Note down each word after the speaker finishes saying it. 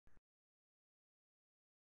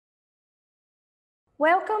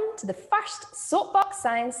Welcome to the first Soapbox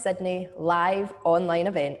Science Sydney live online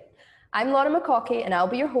event. I'm Lara McCaughey and I'll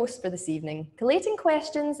be your host for this evening, collating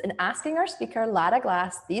questions and asking our speaker Lara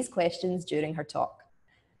Glass these questions during her talk.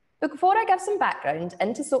 But before I give some background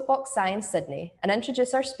into Soapbox Science Sydney and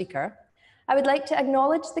introduce our speaker, I would like to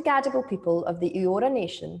acknowledge the Gadigal people of the Eora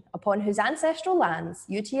Nation, upon whose ancestral lands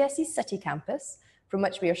UTSC's City campus, from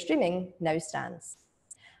which we are streaming, now stands.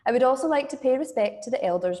 I would also like to pay respect to the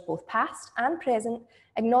elders, both past and present,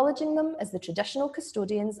 acknowledging them as the traditional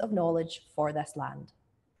custodians of knowledge for this land.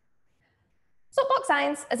 Soapbox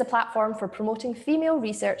Science is a platform for promoting female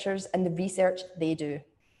researchers and the research they do.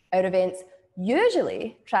 Our events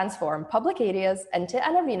usually transform public areas into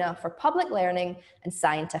an arena for public learning and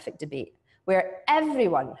scientific debate, where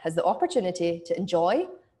everyone has the opportunity to enjoy,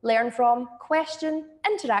 learn from, question,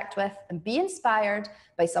 interact with, and be inspired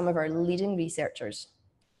by some of our leading researchers.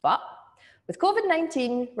 But with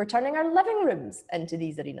COVID-19, we're turning our living rooms into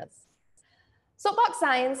these arenas. Soapbox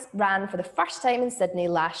Science ran for the first time in Sydney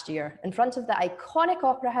last year in front of the iconic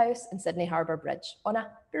Opera House and Sydney Harbour Bridge on a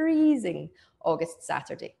freezing August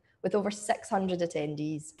Saturday with over 600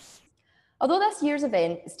 attendees. Although this year's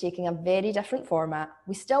event is taking a very different format,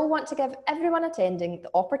 we still want to give everyone attending the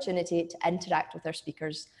opportunity to interact with our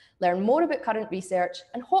speakers, learn more about current research,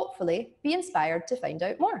 and hopefully be inspired to find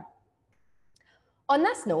out more. On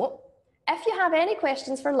this note, if you have any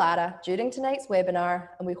questions for Lara during tonight's webinar,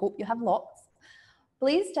 and we hope you have lots,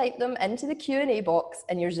 please type them into the Q&A box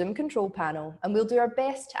in your Zoom control panel, and we'll do our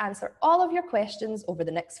best to answer all of your questions over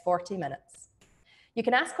the next 40 minutes. You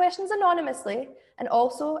can ask questions anonymously, and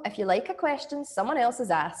also if you like a question someone else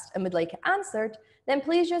has asked and would like it answered, then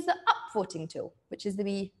please use the upvoting tool, which is the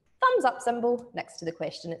wee thumbs up symbol next to the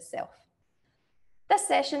question itself. This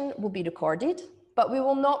session will be recorded, but we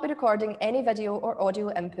will not be recording any video or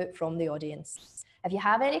audio input from the audience. If you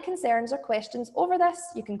have any concerns or questions over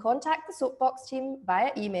this, you can contact the Soapbox team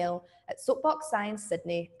via email at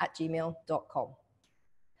soapboxsciencesydney@gmail.com.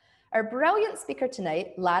 Our brilliant speaker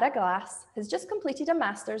tonight, Lara Glass, has just completed a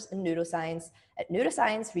Master's in Neuroscience at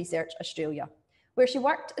Neuroscience Research Australia, where she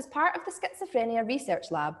worked as part of the Schizophrenia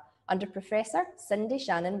Research Lab under Professor Cindy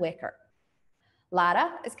Shannon Weckert.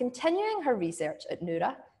 Lara is continuing her research at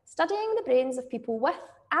Neura, studying the brains of people with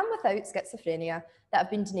and without schizophrenia that have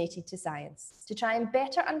been donated to science to try and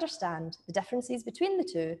better understand the differences between the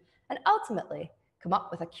two and ultimately come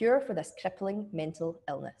up with a cure for this crippling mental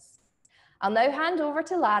illness. I'll now hand over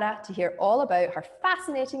to Lara to hear all about her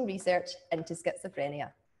fascinating research into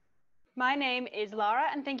schizophrenia. My name is Lara,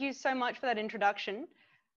 and thank you so much for that introduction.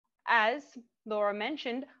 As Laura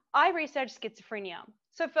mentioned, I research schizophrenia.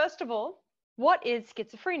 So first of all, what is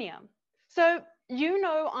schizophrenia? So you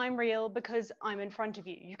know I'm real because I'm in front of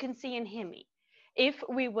you. You can see and hear me. If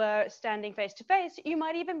we were standing face to face, you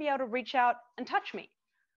might even be able to reach out and touch me.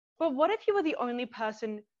 But what if you were the only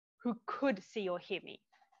person who could see or hear me?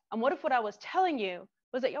 And what if what I was telling you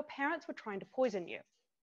was that your parents were trying to poison you?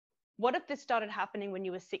 What if this started happening when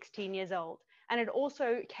you were 16 years old? And it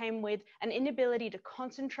also came with an inability to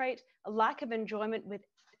concentrate, a lack of enjoyment with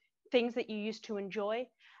things that you used to enjoy,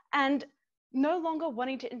 and no longer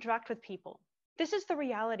wanting to interact with people. This is the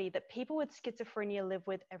reality that people with schizophrenia live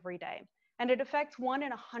with every day, and it affects 1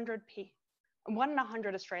 in 100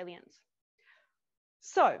 Australians.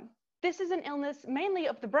 So this is an illness mainly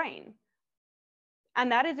of the brain, and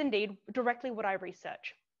that is indeed directly what I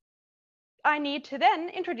research. I need to then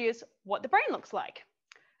introduce what the brain looks like.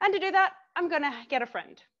 And to do that, I'm going to get a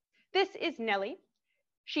friend. This is Nellie.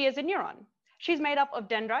 She is a neuron. She's made up of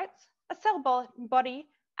dendrites, a cell body,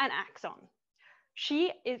 and axon.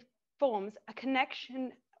 She forms a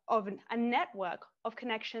connection of a network of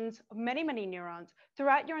connections of many, many neurons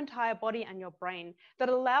throughout your entire body and your brain that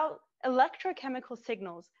allow electrochemical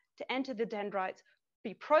signals to enter the dendrites,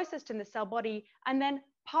 be processed in the cell body, and then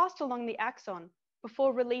passed along the axon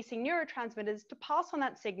before releasing neurotransmitters to pass on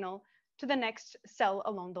that signal to the next cell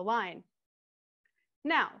along the line.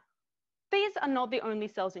 Now, these are not the only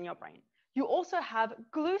cells in your brain. You also have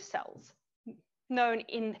glue cells, known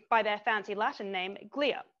by their fancy Latin name,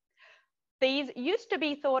 glia. These used to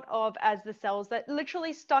be thought of as the cells that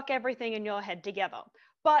literally stuck everything in your head together.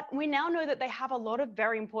 But we now know that they have a lot of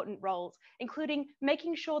very important roles, including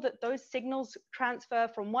making sure that those signals transfer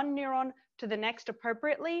from one neuron to the next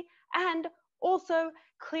appropriately, and also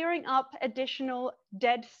clearing up additional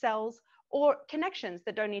dead cells or connections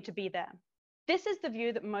that don't need to be there. This is the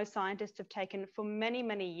view that most scientists have taken for many,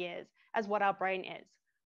 many years as what our brain is.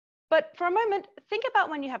 But for a moment, think about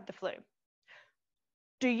when you have the flu.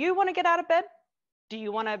 Do you want to get out of bed? Do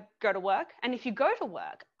you want to go to work? And if you go to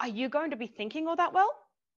work, are you going to be thinking all that well?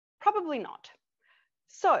 Probably not.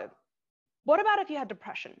 So What about if you had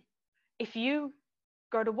depression? If you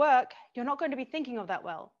go to work, you're not going to be thinking of that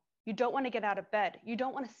well. You don't want to get out of bed. You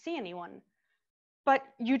don't want to see anyone. But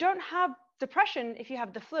you don't have depression if you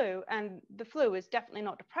have the flu, and the flu is definitely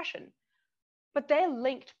not depression. But they're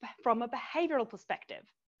linked from a behavioral perspective.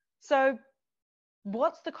 So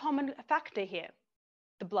what's the common factor here?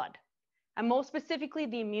 The blood, and more specifically,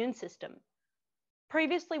 the immune system.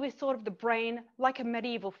 Previously, we thought of the brain like a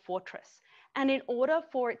medieval fortress. And in order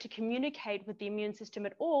for it to communicate with the immune system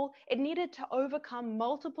at all, it needed to overcome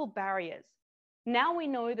multiple barriers. Now we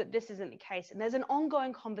know that this isn't the case, and there's an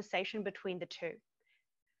ongoing conversation between the two.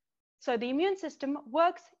 So the immune system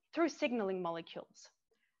works through signaling molecules.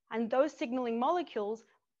 And those signaling molecules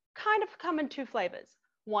kind of come in two flavors.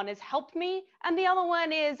 One is help me, and the other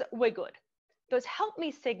one is we're good. Those help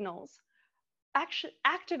me signals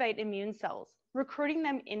activate immune cells, recruiting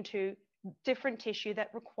them into different tissue that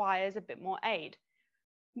requires a bit more aid.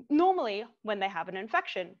 Normally, when they have an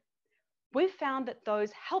infection, we've found that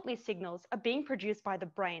those help me signals are being produced by the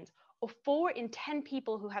brains of 4 in 10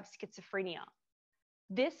 people who have schizophrenia.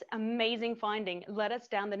 This amazing finding led us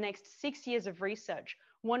down the next 6 years of research,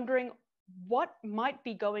 wondering what might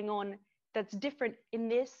be going on that's different in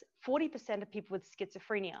this 40% of people with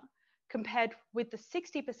schizophrenia, compared with the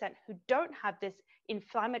 60% who don't have this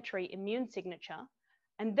inflammatory immune signature,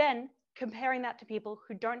 and then comparing that to people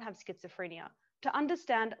who don't have schizophrenia to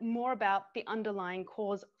understand more about the underlying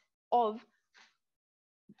cause of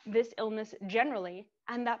this illness generally,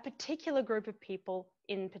 and that particular group of people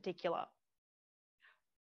in particular.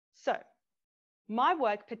 So my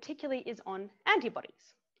work particularly is on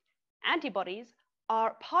antibodies. Antibodies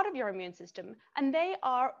are part of your immune system, and they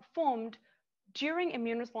are formed during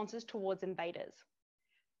immune responses towards invaders.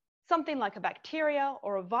 Something like a bacteria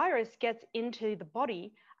or a virus gets into the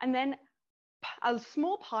body, and then a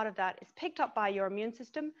small part of that is picked up by your immune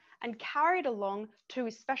system and carried along to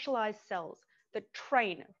specialized cells that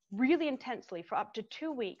train really intensely for up to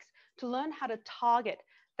 2 weeks to learn how to target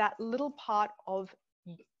that little part of,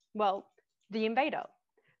 well, the invader.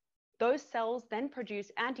 Those cells then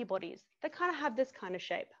produce antibodies that kind of have this kind of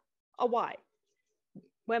shape, a Y.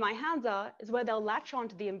 Where my hands are is where they'll latch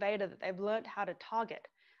onto the invader that they've learned how to target,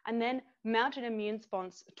 and then mount an immune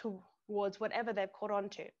response towards whatever they've caught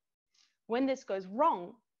onto. When this goes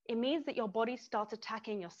wrong, it means that your body starts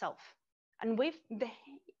attacking yourself. And we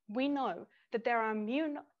know that there are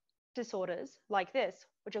immune disorders like this,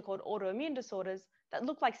 which are called autoimmune disorders, that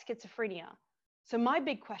look like schizophrenia. So my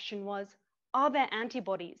big question was, are there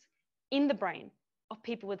antibodies in the brain of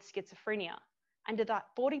people with schizophrenia? And do that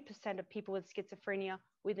 40% of people with schizophrenia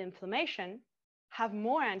with inflammation have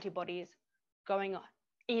more antibodies going on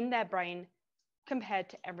in their brain compared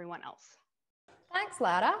to everyone else? Thanks,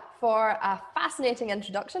 Lara, for a fascinating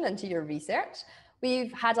introduction into your research.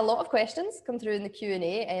 We've had a lot of questions come through in the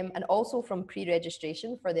Q&A and also from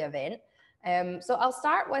pre-registration for the event. So I'll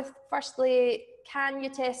start with, firstly, can you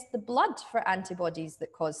test the blood for antibodies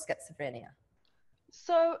that cause schizophrenia?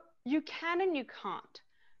 So you can and you can't.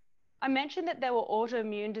 I mentioned that there were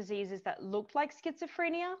autoimmune diseases that looked like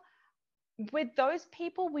schizophrenia. With those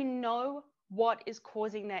people, we know what is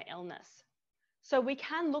causing their illness. So we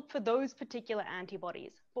can look for those particular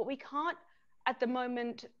antibodies, but we can't at the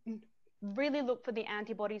moment really look for the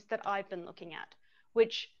antibodies that I've been looking at,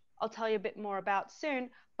 which I'll tell you a bit more about soon,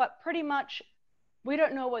 but pretty much we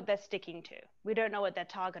don't know what they're sticking to. We don't know what they're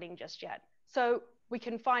targeting just yet. So we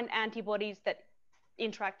can find antibodies that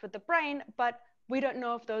interact with the brain, but we don't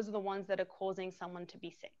know if those are the ones that are causing someone to be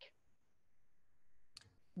sick.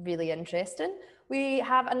 Really interesting. We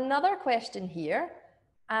have another question here,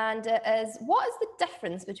 and it is, what is the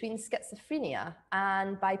difference between schizophrenia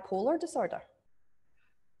and bipolar disorder?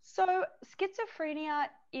 So schizophrenia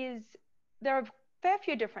there are a fair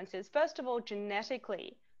few differences. First of all,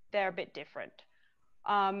 genetically, they're a bit different.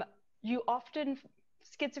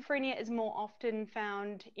 Schizophrenia is more often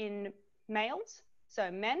found in males, so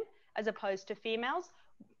men, as opposed to females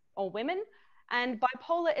or women. And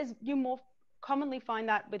bipolar you more commonly find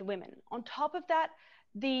that with women. On top of that,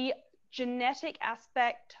 the genetic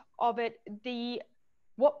aspect of it,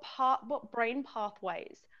 what brain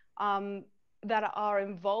pathways that are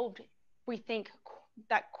involved, we think,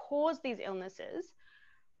 that cause these illnesses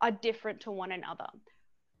are different to one another.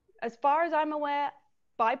 As far as I'm aware,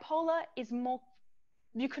 bipolar is more,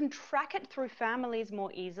 you can track it through families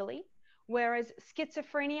more easily, whereas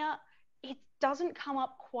schizophrenia, it doesn't come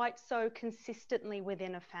up quite so consistently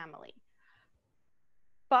within a family.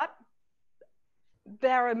 But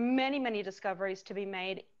there are many, many discoveries to be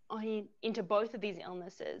made into both of these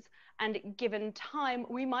illnesses. And given time,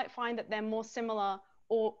 we might find that they're more similar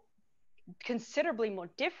or considerably more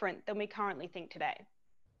different than we currently think today.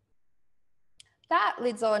 That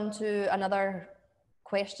leads on to another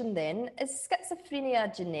question then. Is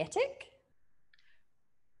schizophrenia genetic?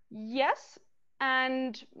 Yes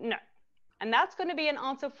and no. And that's going to be an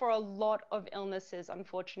answer for a lot of illnesses,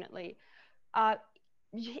 unfortunately.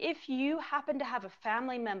 If you happen to have a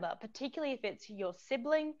family member, particularly if it's your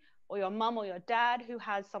sibling or your mum or your dad who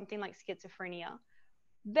has something like schizophrenia,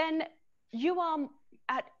 then you are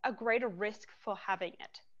at a greater risk for having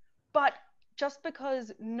it. But just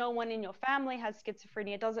because no one in your family has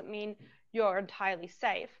schizophrenia doesn't mean you're entirely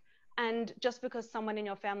safe. And just because someone in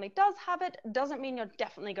your family does have it doesn't mean you're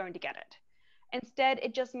definitely going to get it. Instead,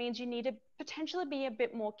 it just means you need to potentially be a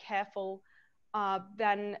bit more careful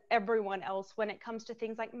than everyone else when it comes to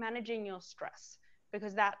things like managing your stress,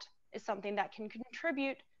 because that is something that can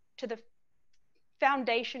contribute to the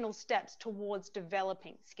foundational steps towards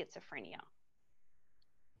developing schizophrenia.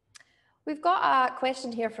 We've got a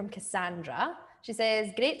question here from Cassandra. She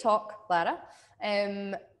says, great talk, Lara.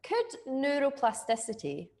 Could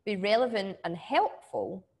neuroplasticity be relevant and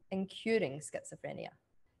helpful in curing schizophrenia?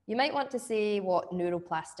 You might want to say what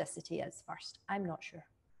neuroplasticity is first. I'm not sure.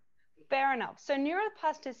 Fair enough. So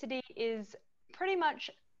neuroplasticity is pretty much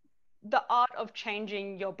the art of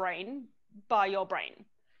changing your brain by your brain.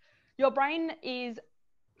 Your brain is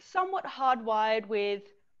somewhat hardwired with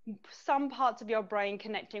some parts of your brain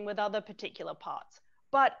connecting with other particular parts,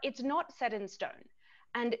 but it's not set in stone.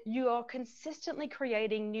 And you are consistently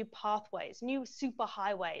creating new pathways, new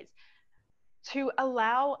superhighways to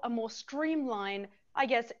allow a more streamlined, I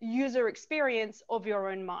guess, user experience of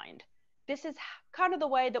your own mind. This is kind of the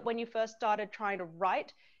way that when you first started trying to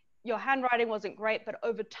write, your handwriting wasn't great, but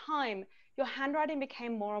over time, your handwriting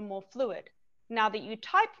became more and more fluid. Now that you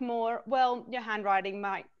type more, well, your handwriting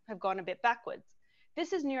might have gone a bit backwards.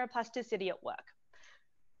 This is neuroplasticity at work.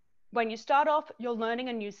 When you start off, you're learning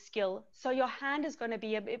a new skill, so your hand is going to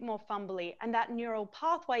be a bit more fumbly, and that neural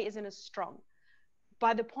pathway isn't as strong.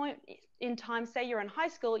 By the point in time, say you're in high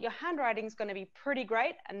school, your handwriting is going to be pretty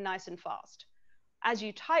great and nice and fast. As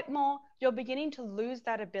you type more, you're beginning to lose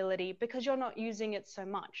that ability because you're not using it so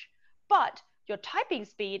much. But your typing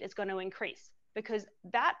speed is going to increase because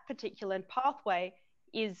that particular pathway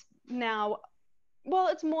is now, well,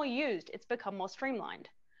 it's more used. It's become more streamlined.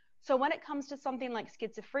 So when it comes to something like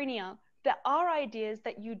schizophrenia, there are ideas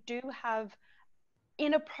that you do have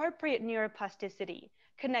inappropriate neuroplasticity,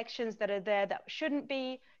 connections that are there that shouldn't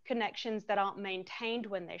be, connections that aren't maintained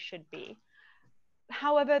when they should be.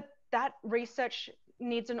 However, that research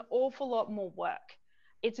needs an awful lot more work.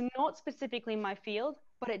 It's not specifically my field,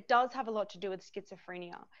 but it does have a lot to do with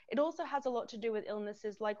schizophrenia. It also has a lot to do with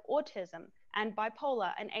illnesses like autism and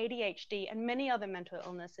bipolar and ADHD and many other mental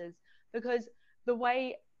illnesses, because the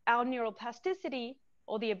way our neuroplasticity,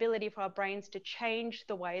 or the ability for our brains to change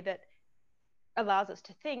the way that allows us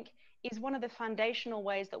to think, is one of the foundational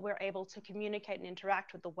ways that we're able to communicate and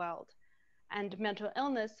interact with the world. And mental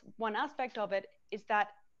illness, one aspect of it is that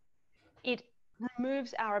it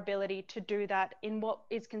removes our ability to do that in what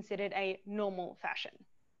is considered a normal fashion.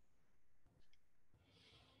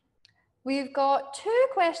 We've got two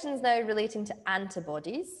questions now relating to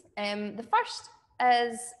antibodies. The first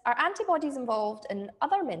is, are antibodies involved in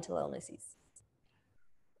other mental illnesses?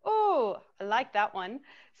 Oh, I like that one.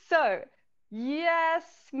 So, yes,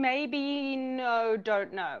 maybe, no,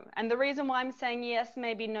 don't know. And the reason why I'm saying yes,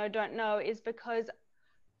 maybe, no, don't know is because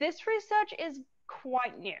this research is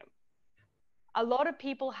quite new. A lot of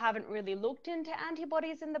people haven't really looked into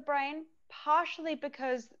antibodies in the brain, partially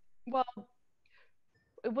because, well,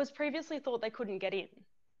 it was previously thought they couldn't get in.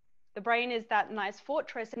 The brain is that nice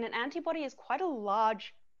fortress, and an antibody is quite a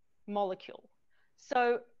large molecule.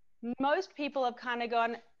 So most people have kind of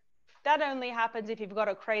gone, that only happens if you've got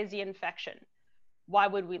a crazy infection. Why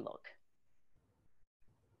would we look?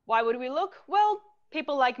 Why would we look? Well,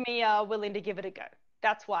 people like me are willing to give it a go.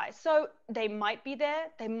 That's why. So they might be there,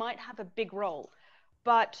 they might have a big role,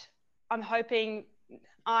 but I'm hoping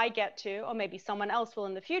I get to, or maybe someone else will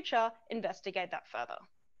in the future, investigate that further.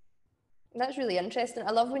 That's really interesting.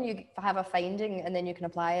 I love when you have a finding and then you can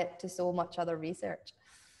apply it to so much other research.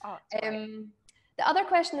 Oh, it's great. The other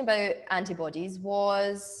question about antibodies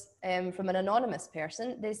was from an anonymous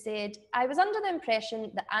person. They said, I was under the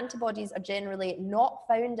impression that antibodies are generally not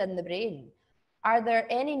found in the brain. Are there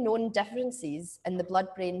any known differences in the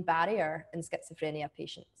blood-brain barrier in schizophrenia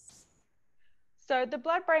patients? So the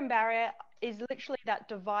blood-brain barrier is literally that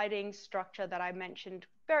dividing structure that I mentioned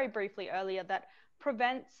very briefly earlier that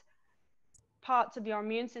prevents parts of your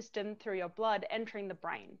immune system through your blood entering the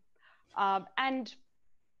brain, and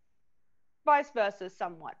vice versa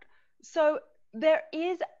somewhat. So there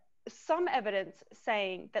is some evidence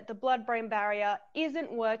saying that the blood-brain barrier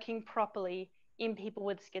isn't working properly in people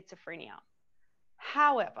with schizophrenia.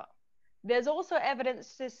 However, there's also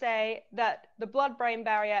evidence to say that the blood-brain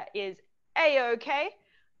barrier is A-okay,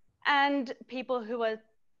 and people who are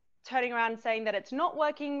turning around saying that it's not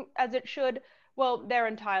working as it should, well, they're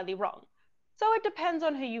entirely wrong. So it depends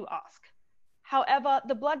on who you ask. However,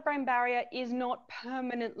 the blood-brain barrier is not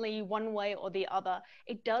permanently one way or the other.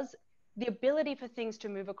 The ability for things to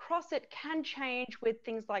move across it can change with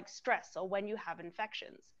things like stress or when you have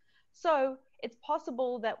infections. So it's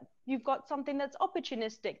possible that you've got something that's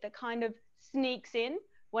opportunistic that kind of sneaks in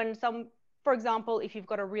when for example, if you've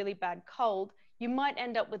got a really bad cold, you might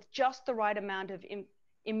end up with just the right amount of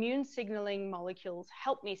immune signaling molecules,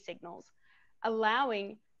 help me signals,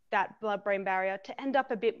 allowing that blood-brain barrier to end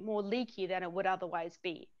up a bit more leaky than it would otherwise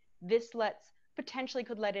be. This potentially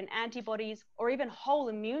could let in antibodies or even whole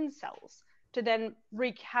immune cells to then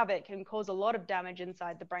wreak havoc and cause a lot of damage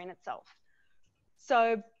inside the brain itself.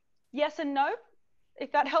 So yes and no,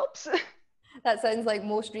 if that helps. That sounds like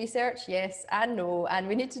most research, yes and no, and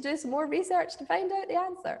we need to do some more research to find out the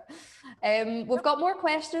answer. We've got more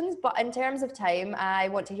questions, but in terms of time, I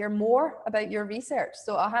want to hear more about your research.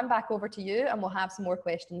 So I'll hand back over to you and we'll have some more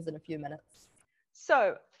questions in a few minutes.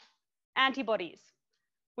 So, antibodies.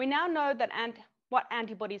 We now know that what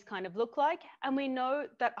antibodies kind of look like, and we know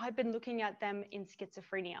that I've been looking at them in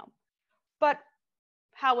schizophrenia. But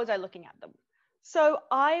how was I looking at them? So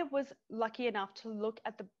I was lucky enough to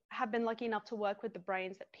have been lucky enough to work with the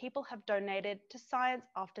brains that people have donated to science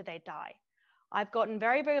after they die. I've gotten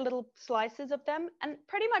very, very little slices of them and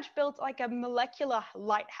pretty much built like a molecular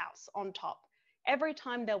lighthouse on top. Every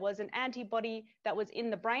time there was an antibody that was in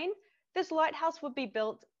the brain, this lighthouse would be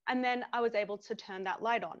built, and then I was able to turn that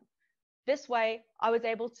light on. This way, I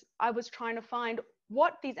was trying to find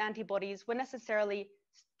what these antibodies were necessarily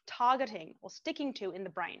targeting or sticking to in the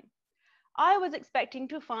brain. I was expecting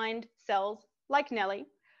to find cells like Nellie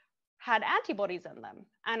had antibodies in them,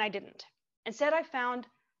 and I didn't. Instead, I found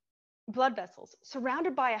blood vessels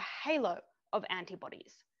surrounded by a halo of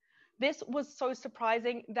antibodies. This was so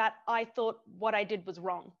surprising that I thought what I did was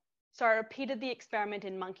wrong. So I repeated the experiment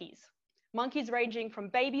in monkeys ranging from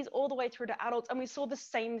babies all the way through to adults, and we saw the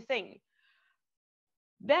same thing.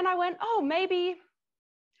 Then I went, oh, maybe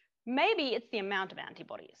it's the amount of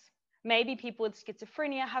antibodies. Maybe people with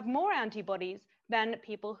schizophrenia have more antibodies than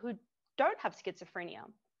people who don't have schizophrenia.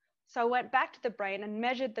 So I went back to the brain and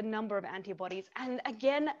measured the number of antibodies. And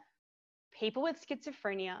again, people with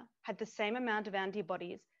schizophrenia had the same amount of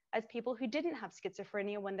antibodies as people who didn't have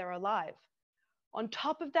schizophrenia when they're alive. On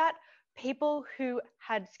top of that, people who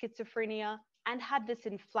had schizophrenia and had this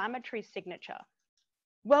inflammatory signature,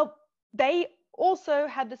 well, they also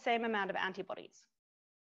had the same amount of antibodies.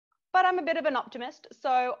 But I'm a bit of an optimist,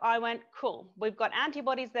 so I went, cool, we've got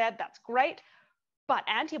antibodies there, that's great, but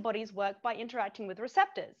antibodies work by interacting with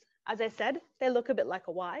receptors. As I said, they look a bit like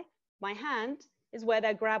a Y. My hand is where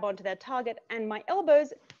they grab onto their target, and my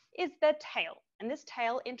elbows is their tail. And this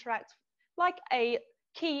tail interacts like a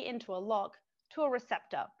key into a lock to a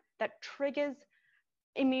receptor that triggers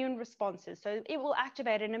immune responses. So it will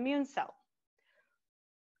activate an immune cell.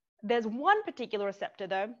 There's one particular receptor,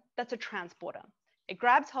 though, that's a transporter. It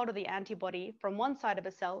grabs hold of the antibody from one side of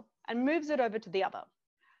a cell and moves it over to the other.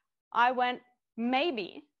 I went,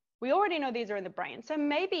 maybe, we already know these are in the brain, so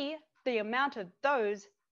maybe the amount of those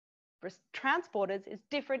transporters is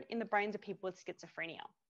different in the brains of people with schizophrenia.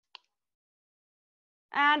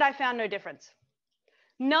 And I found no difference.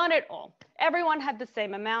 None at all. Everyone had the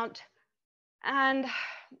same amount, and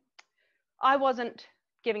I wasn't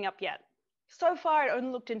giving up yet. So far, I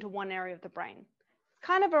only looked into one area of the brain.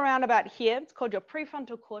 Kind of around about here. It's called your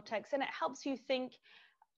prefrontal cortex, and it helps you think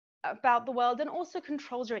about the world and also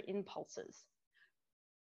controls your impulses.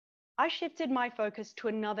 I shifted my focus to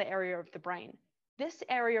another area of the brain. This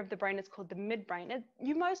area of the brain is called the midbrain.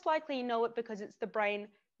 You most likely know it because it's the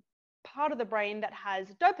part of the brain that has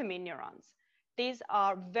dopamine neurons. These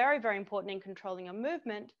are very, very important in controlling your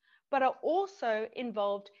movement, but are also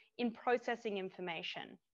involved in processing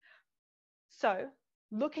information. So,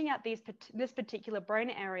 looking at this particular brain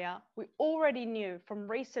area, we already knew from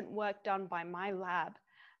recent work done by my lab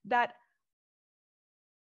that,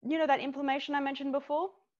 that inflammation I mentioned before?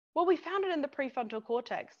 Well, we found it in the prefrontal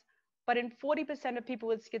cortex, but in 40% of people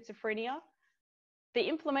with schizophrenia, the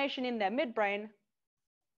inflammation in their midbrain,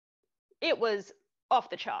 it was off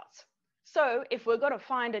the charts. So if we're going to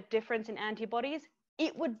find a difference in antibodies,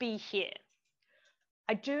 it would be here.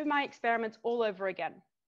 I do my experiments all over again.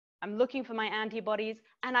 I'm looking for my antibodies,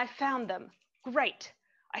 and I found them. Great.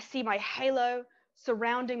 I see my halo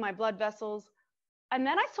surrounding my blood vessels. And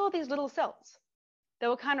then I saw these little cells. They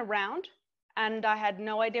were kind of round, and I had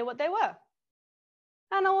no idea what they were.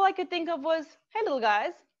 And all I could think of was, hey, little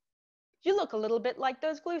guys, you look a little bit like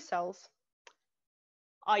those glue cells.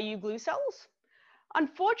 Are you glue cells?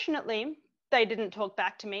 Unfortunately, they didn't talk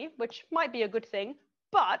back to me, which might be a good thing,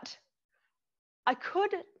 but I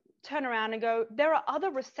could turn around and go, there are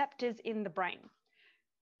other receptors in the brain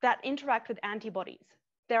that interact with antibodies.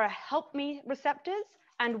 There are help me receptors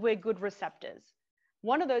and we're good receptors.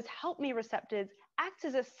 One of those help me receptors acts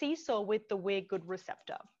as a seesaw with the we're good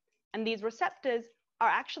receptor. And these receptors are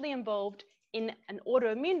actually involved in an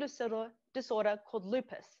autoimmune disorder called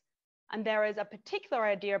lupus. And there is a particular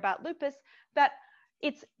idea about lupus that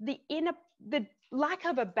it's the lack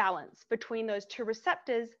of a balance between those two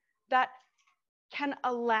receptors that can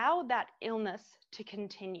allow that illness to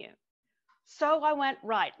continue. So I went,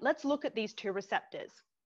 right, let's look at these two receptors.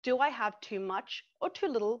 Do I have too much or too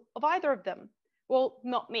little of either of them? Well,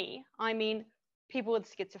 not me. I mean, people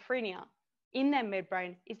with schizophrenia. In their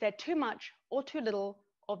midbrain, is there too much or too little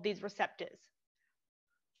of these receptors?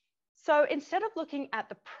 So instead of looking at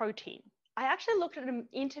the protein, I actually looked at an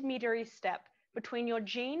intermediary step between your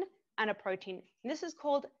gene and a protein. And this is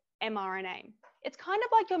called mRNA. It's kind of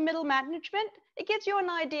like your middle management. It gives you an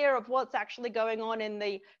idea of what's actually going on in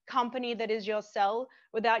the company that is your cell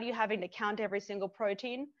without you having to count every single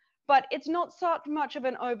protein. But it's not so much of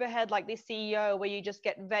an overhead like the CEO where you just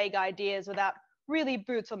get vague ideas without really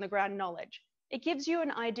boots on the ground knowledge. It gives you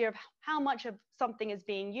an idea of how much of something is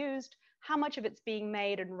being used, how much of it's being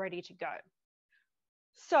made and ready to go.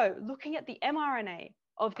 So looking at the mRNA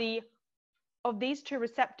of these two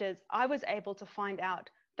receptors, I was able to find out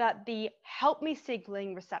that the help me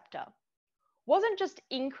signaling receptor wasn't just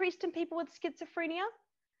increased in people with schizophrenia.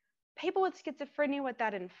 People with schizophrenia with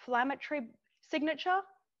that inflammatory signature,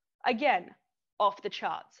 again, off the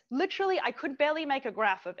charts. Literally, I could barely make a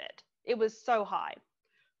graph of it. It was so high.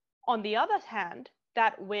 On the other hand,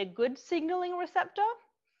 that we're good signaling receptor,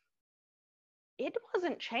 it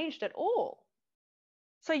wasn't changed at all.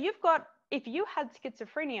 So you've got, if you had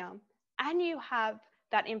schizophrenia and you have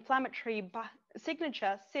that inflammatory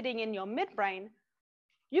signature sitting in your midbrain,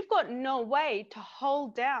 you've got no way to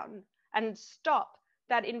hold down and stop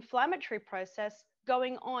that inflammatory process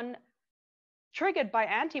going on triggered by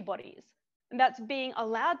antibodies. And that's being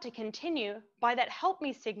allowed to continue by that help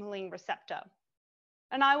me signaling receptor.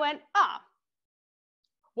 And I went,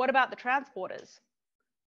 what about the transporters?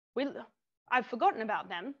 I've forgotten about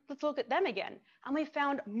them. Let's look at them again. And we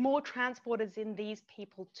found more transporters in these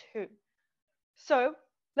people too. So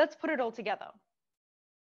let's put it all together.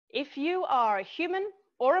 If you are a human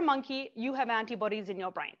or a monkey, you have antibodies in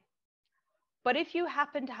your brain. But if you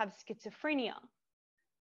happen to have schizophrenia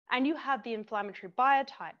and you have the inflammatory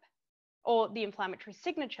biotype or the inflammatory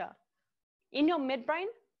signature, in your midbrain,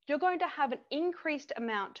 you're going to have an increased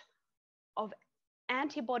amount of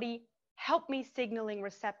antibody help me signaling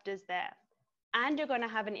receptors there. And you're going to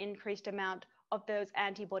have an increased amount of those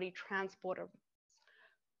antibody transporters.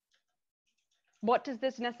 What does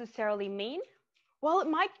this necessarily mean? Well, it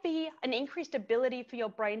might be an increased ability for your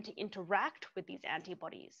brain to interact with these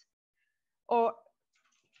antibodies.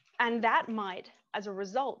 And that might, as a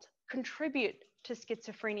result, contribute to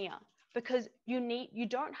schizophrenia because you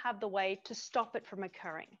don't have the way to stop it from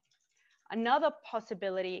occurring. Another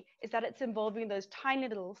possibility is that it's involving those tiny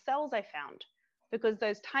little cells I found, because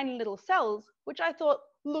those tiny little cells, which I thought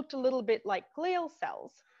looked a little bit like glial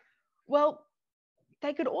cells, well,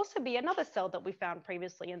 they could also be another cell that we found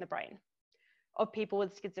previously in the brain of people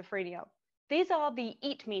with schizophrenia. These are the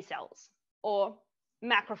eat me cells, or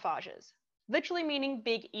macrophages, literally meaning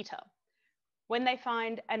big eater. When they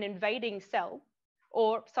find an invading cell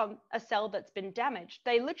or a cell that's been damaged,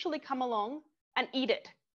 they literally come along and eat it,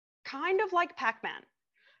 kind of like Pac-Man.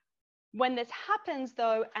 When this happens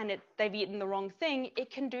though, and they've eaten the wrong thing,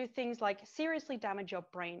 it can do things like seriously damage your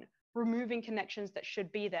brain, removing connections that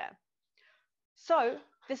should be there. So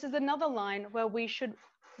this is another line where we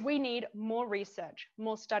need more research,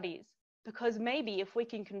 more studies, because maybe if we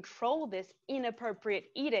can control this inappropriate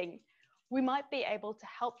eating, we might be able to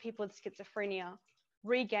help people with schizophrenia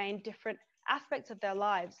regain different aspects of their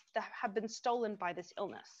lives that have been stolen by this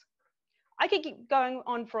illness. I could keep going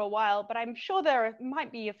on for a while, but I'm sure there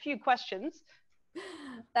might be a few questions.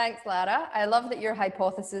 Thanks, Lara. I love that your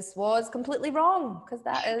hypothesis was completely wrong, because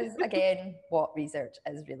that is, again, what research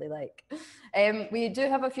is really like. We do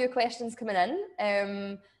have a few questions coming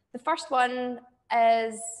in. The first one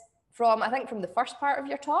is from the first part of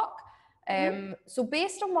your talk. So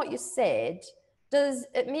based on what you said, does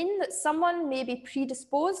it mean that someone may be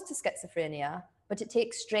predisposed to schizophrenia, but it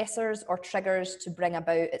takes stressors or triggers to bring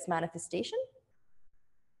about its manifestation?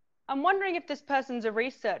 I'm wondering if this person's a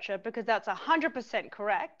researcher, because that's 100%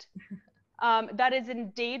 correct. That is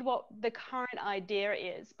indeed what the current idea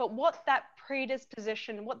is. But what that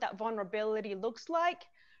predisposition, what that vulnerability looks like,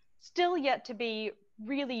 still yet to be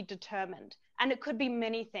really determined. And it could be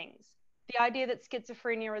many things. The idea that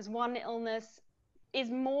schizophrenia is one illness is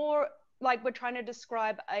more like we're trying to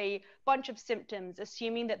describe a bunch of symptoms,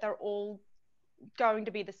 assuming that they're all going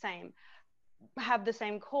to be the same, have the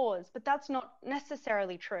same cause, but that's not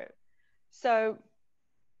necessarily true. So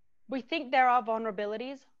we think there are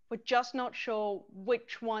vulnerabilities, we're just not sure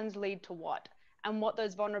which ones lead to what and what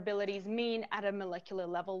those vulnerabilities mean at a molecular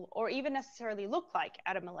level, or even necessarily look like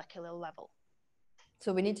at a molecular level.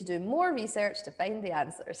 So we need to do more research to find the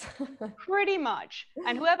answers. Pretty much.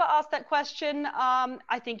 And whoever asked that question,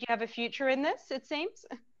 I think you have a future in this, it seems.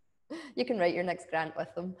 You can write your next grant with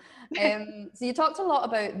them. So you talked a lot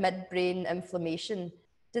about midbrain inflammation.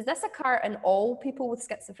 Does this occur in all people with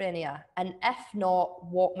schizophrenia? And if not,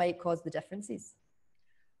 what might cause the differences?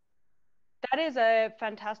 That is a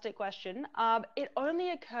fantastic question. It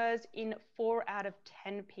only occurs in 4 out of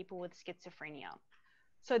 10 people with schizophrenia.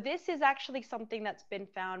 So this is actually something that's been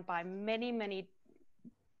found by many,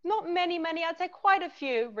 I'd say quite a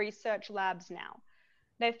few research labs now.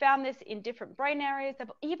 They found this in different brain areas.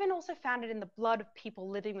 They've even also found it in the blood of people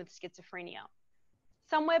living with schizophrenia.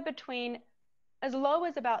 Somewhere between as low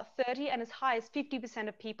as about 30 and as high as 50%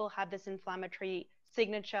 of people have this inflammatory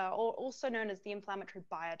signature, or also known as the inflammatory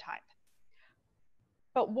biotype.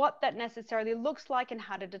 But what that necessarily looks like and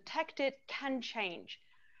how to detect it can change.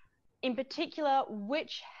 In particular,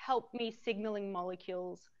 which help me signaling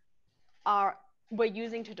molecules we're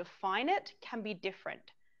using to define it can be different.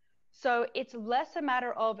 So it's less a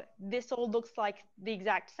matter of this all looks like the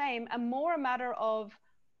exact same, and more a matter of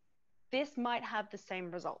this might have the same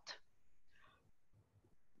result.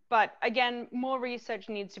 But again, more research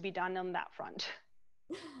needs to be done on that front.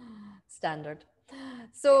 Standard.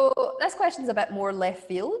 So this question's a bit more left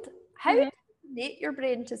field. How do you donate your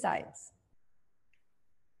brain to science?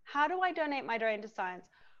 How do I donate my brain to science?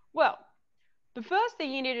 Well, the first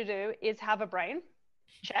thing you need to do is have a brain.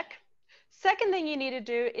 Check. Second thing you need to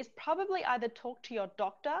do is probably either talk to your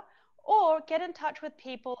doctor or get in touch with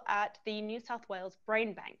people at the New South Wales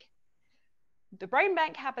Brain Bank. The Brain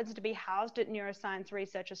Bank happens to be housed at Neuroscience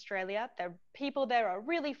Research Australia. The people there are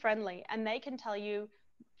really friendly and they can tell you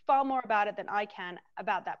far more about it than I can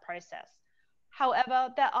about that process. However,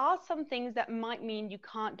 there are some things that might mean you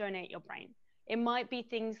can't donate your brain. It might be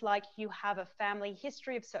things like you have a family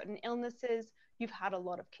history of certain illnesses, you've had a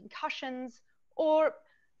lot of concussions, or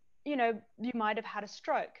you might have had a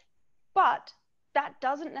stroke. But that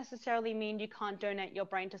doesn't necessarily mean you can't donate your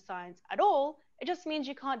brain to science at all. It just means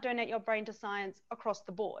you can't donate your brain to science across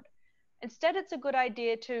the board. Instead, it's a good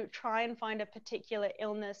idea to try and find a particular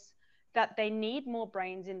illness that they need more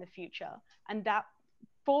brains in the future, and that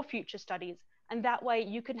for future studies. And that way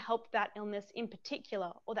you can help that illness in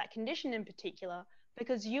particular, or that condition in particular,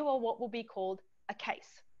 because you are what will be called a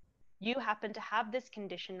case. You happen to have this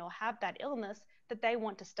condition or have that illness that they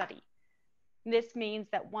want to study. This means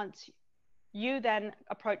that once you then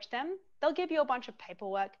approach them, they'll give you a bunch of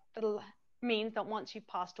paperwork. That means that once you've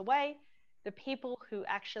passed away, the people who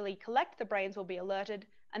actually collect the brains will be alerted,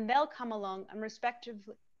 and they'll come along and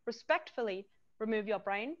respectfully remove your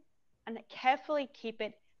brain and carefully keep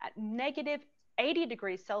it at -80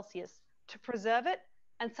 degrees Celsius to preserve it,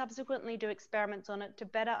 and subsequently do experiments on it to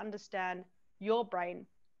better understand your brains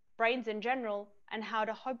in general, and how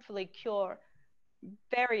to hopefully cure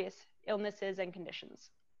various illnesses and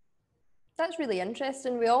conditions. That's really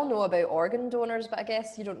interesting. We all know about organ donors, but I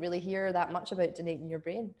guess you don't really hear that much about donating your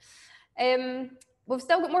brain. We've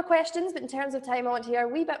still got more questions, but in terms of time, I want to hear a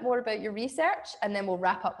wee bit more about your research, and then we'll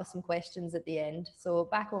wrap up with some questions at the end. So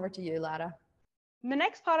back over to you, Lara. The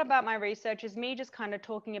next part about my research is me just kind of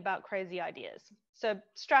talking about crazy ideas. So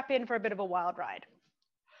strap in for a bit of a wild ride.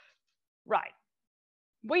 Right.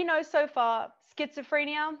 We know so far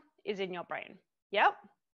schizophrenia is in your brain. Yep.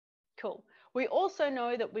 Cool. We also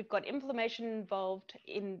know that we've got inflammation involved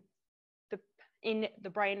in the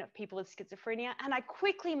brain of people with schizophrenia. And I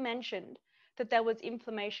quickly mentioned that there was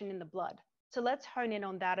inflammation in the blood. So let's hone in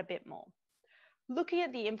on that a bit more. Looking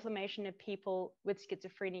at the inflammation of people with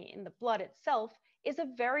schizophrenia in the blood itself is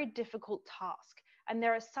a very difficult task. And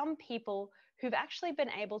there are some people who've actually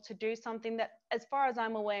been able to do something that, as far as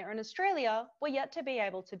I'm aware, in Australia, we're yet to be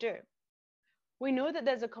able to do. We know that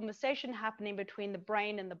there's a conversation happening between the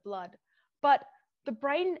brain and the blood, but the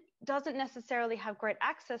brain doesn't necessarily have great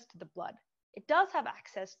access to the blood. It does have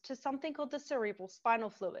access to something called the cerebral spinal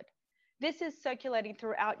fluid. This is circulating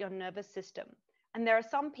throughout your nervous system. And there are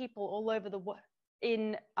some people all over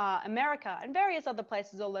in America and various other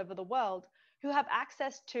places all over the world who have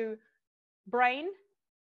access to brain,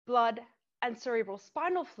 blood, and cerebral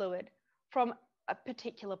spinal fluid from a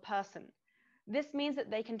particular person. This means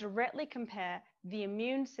that they can directly compare the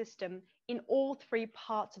immune system in all three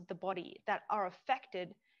parts of the body that are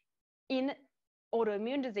affected in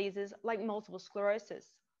autoimmune diseases like multiple sclerosis,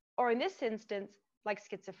 or in this instance, like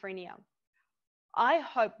schizophrenia. I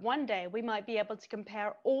hope one day we might be able to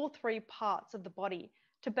compare all three parts of the body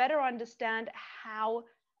to better understand how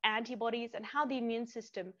antibodies and how the immune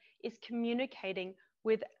system is communicating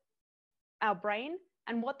with our brain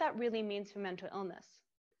and what that really means for mental illness.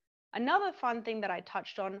 Another fun thing that I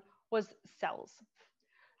touched on was cells.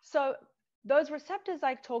 So those receptors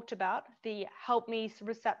I talked about, the help me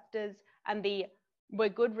receptors and the we're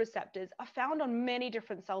good receptors, are found on many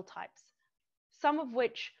different cell types, some of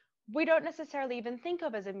which we don't necessarily even think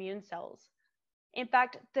of as immune cells. In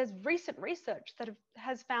fact, there's recent research that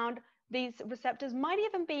has found these receptors might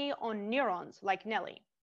even be on neurons like Nelly.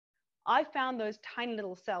 I found those tiny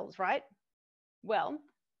little cells, right? Well,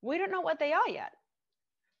 we don't know what they are yet.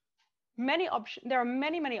 There are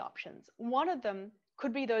many options. One of them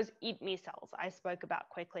could be those eat me cells I spoke about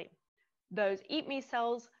quickly. Those eat me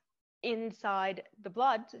cells inside the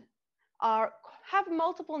blood have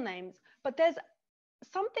multiple names, but there's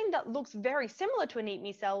something that looks very similar to an eat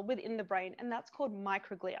me cell within the brain, and that's called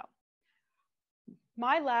microglia.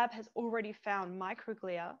 My lab has already found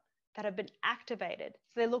microglia that have been activated.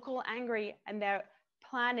 So they look all angry and they're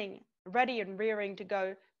planning, ready and rearing to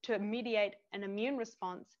go to mediate an immune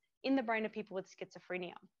response in the brain of people with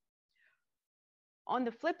schizophrenia. On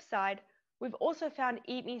the flip side, we've also found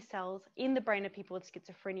eat me cells in the brain of people with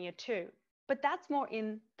schizophrenia too, but that's more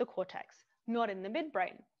in the cortex, not in the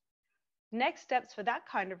midbrain. Next steps for that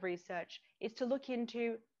kind of research is to look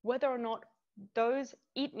into whether or not those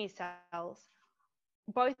eat me cells,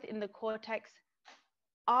 both in the cortex,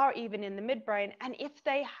 are even in the midbrain, and if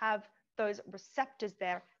they have those receptors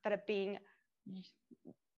there that are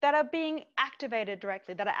being activated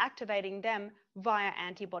directly, that are activating them via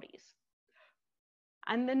antibodies.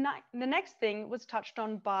 And the next thing was touched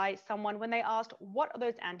on by someone when they asked, what are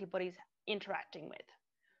those antibodies interacting with?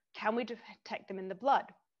 Can we detect them in the blood?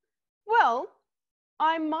 Well,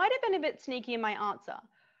 I might have been a bit sneaky in my answer,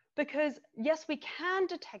 because yes, we can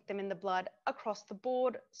detect them in the blood across the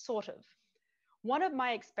board, sort of. One of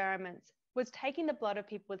my experiments was taking the blood of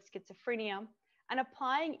people with schizophrenia and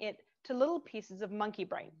applying it to little pieces of monkey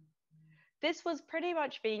brain. This was pretty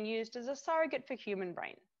much being used as a surrogate for human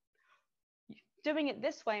brain. Doing it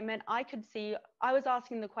this way meant I was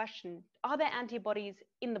asking the question, are there antibodies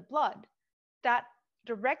in the blood that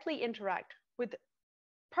directly interact with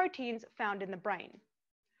proteins found in the brain?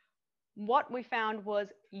 What we found was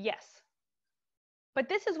yes. But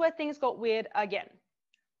this is where things got weird again,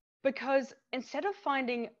 because instead of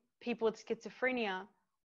finding people with schizophrenia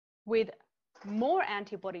with more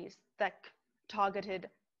antibodies that targeted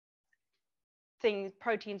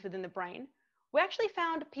proteins within the brain, we actually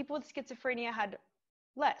found people with schizophrenia had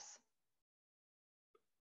less.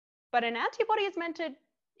 But an antibody is meant to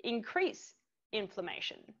increase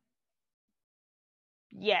inflammation.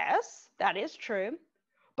 Yes, that is true.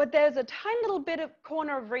 But there's a tiny little bit of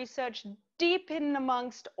corner of research deep in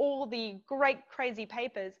amongst all the great crazy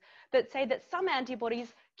papers that say that some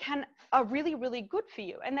antibodies are really, really good for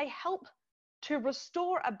you, and they help to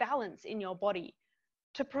restore a balance in your body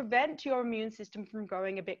to prevent your immune system from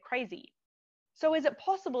going a bit crazy. So is it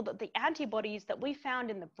possible that the antibodies that we found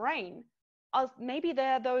in the brain maybe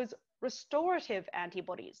they're those restorative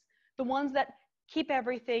antibodies, the ones that keep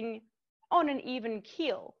everything on an even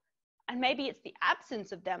keel? And maybe it's the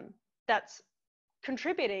absence of them that's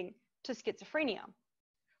contributing to schizophrenia.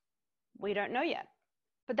 We don't know yet,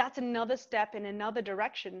 but that's another step in another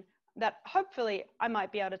direction that hopefully I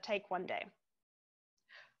might be able to take one day.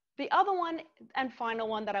 The other one and final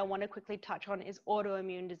one that I want to quickly touch on is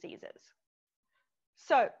autoimmune diseases.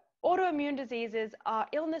 So autoimmune diseases are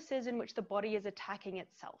illnesses in which the body is attacking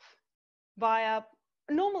itself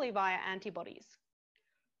normally via antibodies.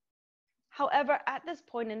 However, at this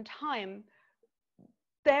point in time,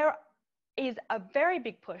 there is a very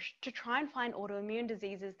big push to try and find autoimmune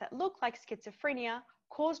diseases that look like schizophrenia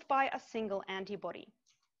caused by a single antibody.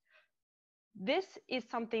 This is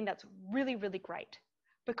something that's really, really great,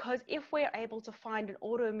 because if we're able to find an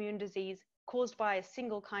autoimmune disease caused by a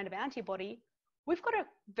single kind of antibody, we've got a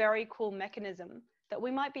very cool mechanism that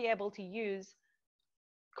we might be able to use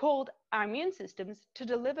called our immune systems to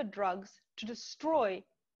deliver drugs to destroy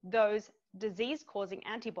those disease-causing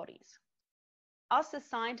antibodies. Us as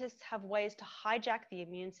scientists have ways to hijack the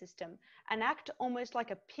immune system and act almost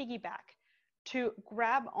like a piggyback to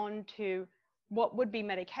grab onto what would be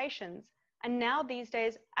medications, and now these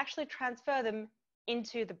days actually transfer them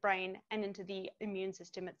into the brain and into the immune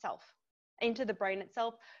system itself, into the brain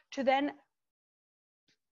itself, to then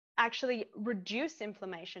actually reduce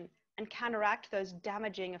inflammation and counteract those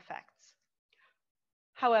damaging effects.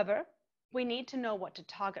 However, we need to know what to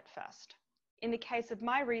target first. In the case of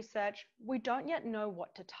my research, we don't yet know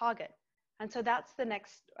what to target. And so that's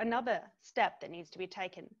another step that needs to be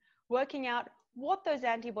taken, working out what those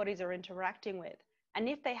antibodies are interacting with. And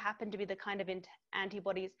if they happen to be the kind of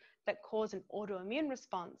antibodies that cause an autoimmune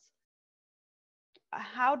response,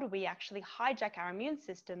 how do we actually hijack our immune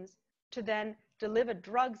systems to then deliver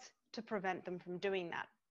drugs to prevent them from doing that?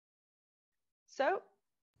 So,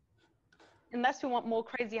 unless we want more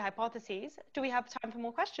crazy hypotheses, do we have time for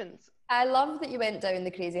more questions? I love that you went down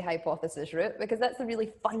the crazy hypothesis route, because that's the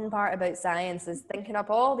really fun part about science, is thinking up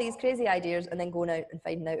all these crazy ideas and then going out and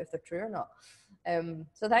finding out if they're true or not.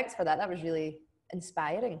 So thanks for that. That was really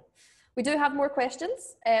inspiring. We do have more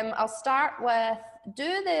questions. I'll start with,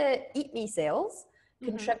 do the eat me cells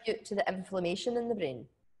contribute to the inflammation in the brain?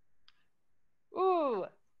 Ooh,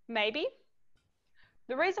 maybe.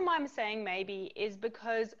 The reason why I'm saying maybe is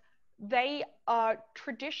because they are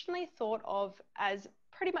traditionally thought of as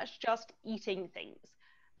pretty much just eating things.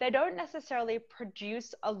 They don't necessarily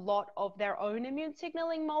produce a lot of their own immune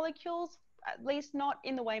signaling molecules, at least not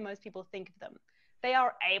in the way most people think of them. They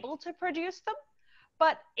are able to produce them,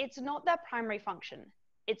 but it's not their primary function.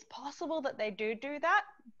 It's possible that they do that,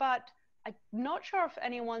 but I'm not sure if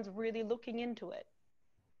anyone's really looking into it.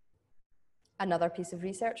 Another piece of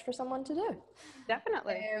research for someone to do.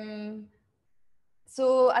 Definitely.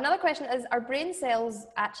 So another question is, are brain cells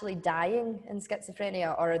actually dying in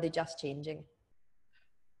schizophrenia, or are they just changing?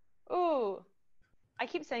 Ooh, I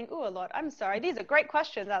keep saying ooh a lot. I'm sorry. These are great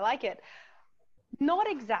questions. I like it. Not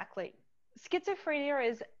exactly. Schizophrenia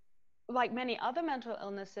is, like many other mental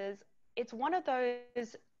illnesses, it's one of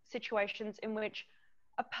those situations in which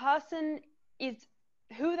a person is,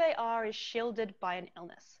 who they are is shielded by an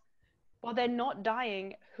illness. While they're not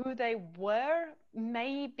dying, who they were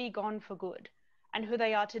may be gone for good. And who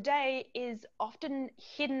they are today is often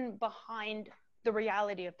hidden behind the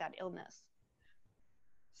reality of that illness.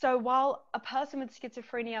 So while a person with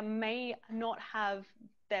schizophrenia may not have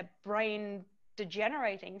their brain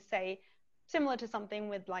degenerating, say, similar to something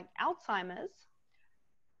with like Alzheimer's,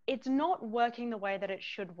 it's not working the way that it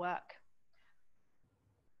should work.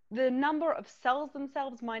 The number of cells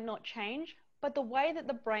themselves might not change, but the way that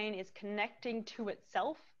the brain is connecting to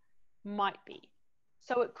itself might be.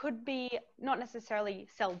 So it could be not necessarily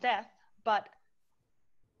cell death, but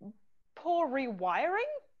poor rewiring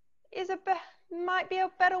might be a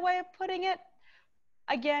better way of putting it.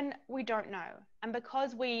 Again, we don't know. And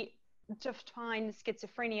because we define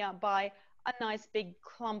schizophrenia by a nice big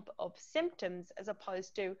clump of symptoms as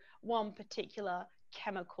opposed to one particular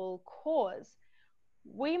chemical cause,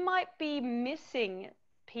 we might be missing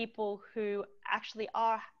people who actually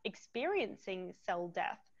are experiencing cell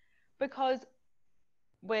death because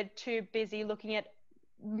we're too busy looking at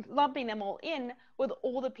lumping them all in with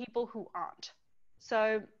all the people who aren't.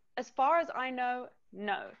 So as far as I know,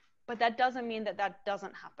 no, but that doesn't mean that that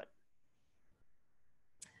doesn't happen.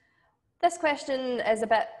 This question is a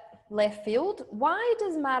bit left field. Why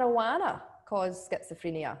does marijuana cause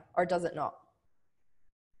schizophrenia, or does it not?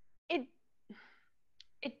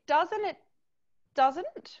 It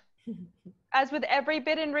doesn't, as with every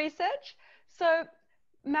bit in research. So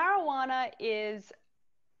marijuana is,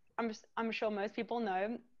 I'm sure most people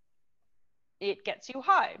know, it gets you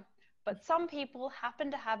high. But some people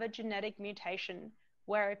happen to have a genetic mutation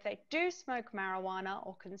where if they do smoke marijuana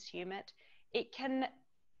or consume it, it can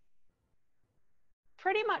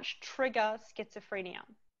pretty much trigger schizophrenia.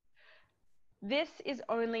 This is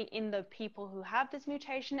only in the people who have this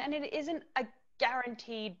mutation, and it isn't a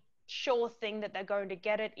guaranteed sure thing that they're going to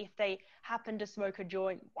get it if they happen to smoke a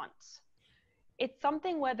joint once. It's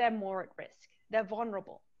something where they're more at risk, they're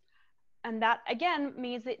vulnerable. And that again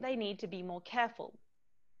means that they need to be more careful.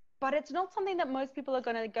 But it's not something that most people are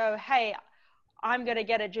going to go, hey, I'm going to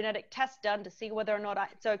get a genetic test done to see whether or not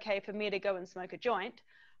it's okay for me to go and smoke a joint.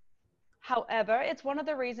 However, it's one of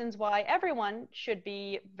the reasons why everyone should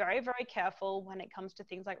be very, very careful when it comes to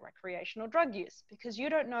things like recreational drug use, because you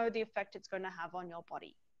don't know the effect it's going to have on your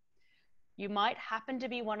body. You might happen to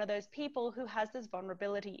be one of those people who has this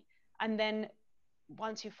vulnerability, and then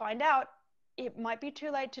once you find out, it might be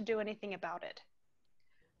too late to do anything about it.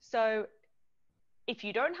 So if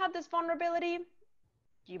you don't have this vulnerability,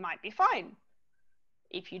 you might be fine.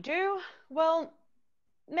 If you do, well,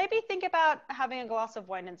 maybe think about having a glass of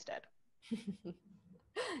wine instead.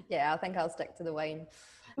 Yeah, I think I'll stick to the wine.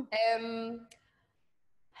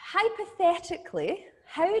 Hypothetically,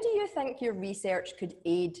 how do you think your research could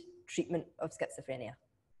aid treatment of schizophrenia?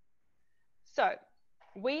 So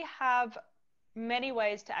we have many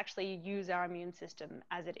ways to actually use our immune system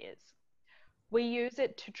as it is. We use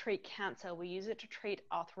it to treat cancer, we use it to treat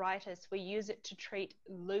arthritis, we use it to treat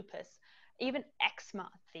lupus, even eczema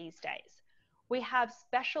these days. We have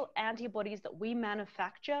special antibodies that we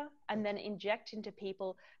manufacture and then inject into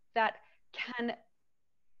people that can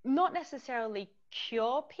not necessarily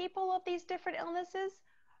cure people of these different illnesses,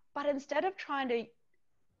 but instead of trying to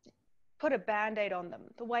put a band-aid on them,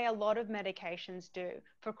 the way a lot of medications do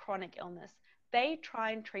for chronic illness, they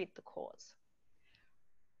try and treat the cause.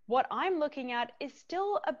 What I'm looking at is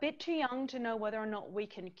still a bit too young to know whether or not we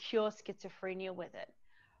can cure schizophrenia with it.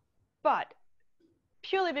 But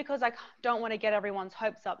purely because I don't want to get everyone's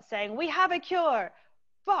hopes up saying we have a cure.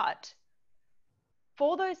 But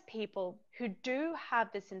for those people who do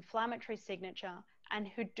have this inflammatory signature and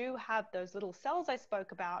who do have those little cells I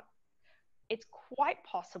spoke about, it's quite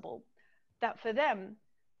possible that for them,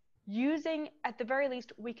 using, at the very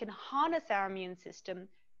least, we can harness our immune system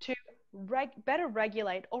to better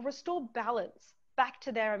regulate or restore balance back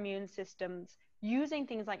to their immune systems using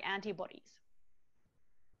things like antibodies.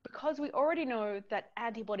 Because we already know that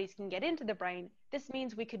antibodies can get into the brain, this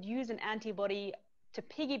means we could use an antibody to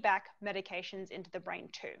piggyback medications into the brain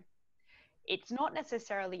too. It's not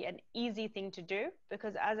necessarily an easy thing to do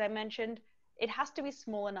because, as I mentioned, it has to be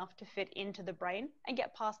small enough to fit into the brain and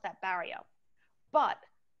get past that barrier. But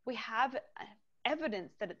we have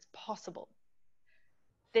evidence that it's possible.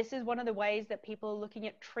 This is one of the ways that people are looking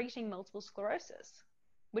at treating multiple sclerosis,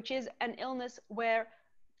 which is an illness where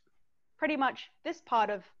pretty much this part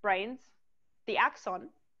of brains, the axon,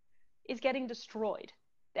 is getting destroyed.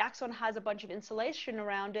 The axon has a bunch of insulation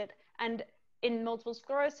around it, and in multiple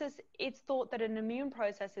sclerosis, it's thought that an immune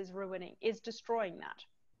process is destroying that.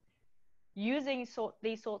 Using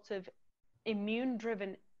these sorts of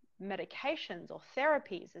immune-driven medications or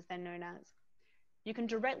therapies, as they're known as, you can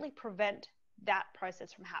directly prevent that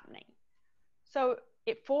process from happening. So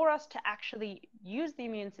for us to actually use the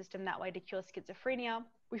immune system that way to cure schizophrenia,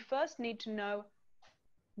 we first need to know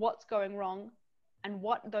what's going wrong and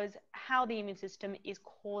how the immune system is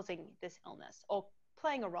causing this illness or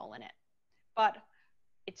playing a role in it. But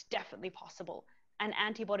it's definitely possible. And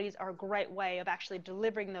antibodies are a great way of actually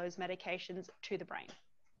delivering those medications to the brain.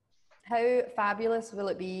 How fabulous will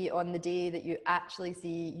it be on the day that you actually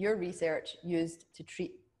see your research used to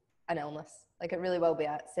treat an illness? Like, it really will be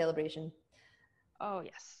a celebration. Oh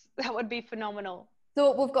yes, that would be phenomenal.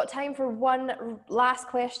 So we've got time for one last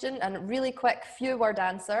question, and a really quick few word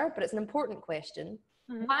answer, but it's an important question.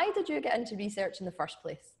 Mm-hmm. Why did you get into research in the first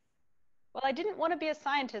place? Well, I didn't want to be a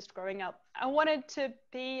scientist growing up. I wanted to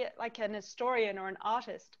be like an historian or an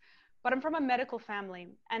artist, but I'm from a medical family,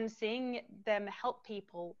 and seeing them help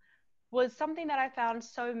people was something that I found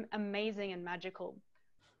so amazing and magical.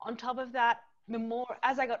 On top of that,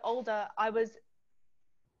 as I got older,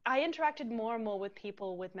 I interacted more and more with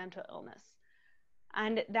people with mental illness.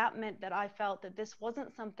 And that meant that I felt that this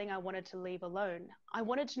wasn't something I wanted to leave alone. I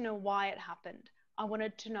wanted to know why it happened. I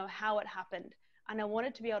wanted to know how it happened. And I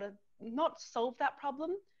wanted to be able to not solve that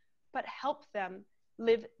problem, but help them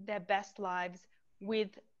live their best lives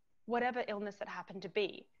with whatever illness it happened to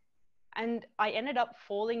be. And I ended up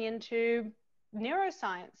falling into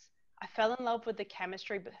neuroscience. I fell in love with the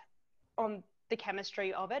chemistry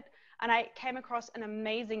of it. And I came across an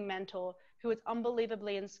amazing mentor who was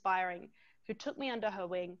unbelievably inspiring, who took me under her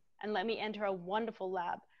wing and let me enter a wonderful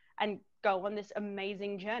lab and go on this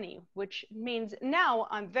amazing journey, which means now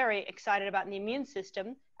I'm very excited about the immune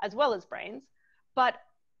system as well as brains. But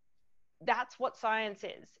that's what science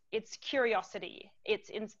is. It's curiosity, it's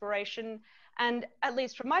inspiration, and at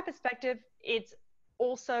least from my perspective, it's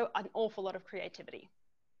also an awful lot of creativity.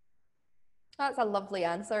 That's a lovely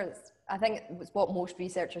answer. I think it's what most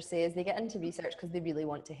researchers say is they get into research because they really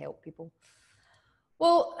want to help people.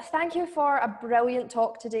 Well, thank you for a brilliant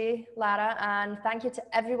talk today, Lara, and thank you to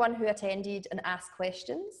everyone who attended and asked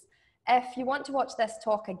questions. If you want to watch this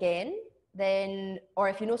talk again, or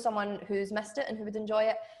if you know someone who's missed it and who would enjoy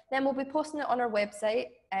it, then we'll be posting it on our website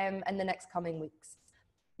in the next coming weeks.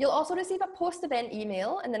 You'll also receive a post-event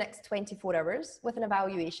email in the next 24 hours with an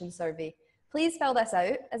evaluation survey. Please fill this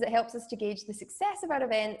out as it helps us to gauge the success of our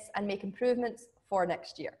events and make improvements for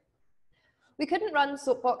next year. We couldn't run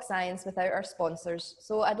Soapbox Science without our sponsors,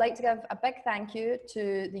 so I'd like to give a big thank you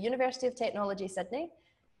to the University of Technology Sydney,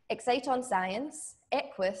 Excite on Science,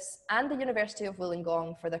 Equus, and the University of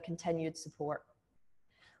Wollongong for their continued support.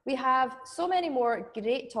 We have so many more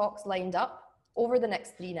great talks lined up, over the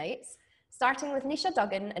next 3 nights, starting with Nisha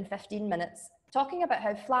Duggan in 15 minutes, talking about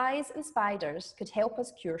how flies and spiders could help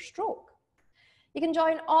us cure stroke. You can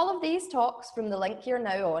join all of these talks from the link you're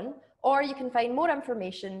now on, or you can find more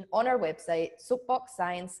information on our website,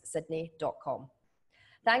 soapboxsciencesydney.com.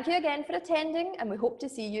 Thank you again for attending, and we hope to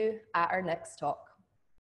see you at our next talk.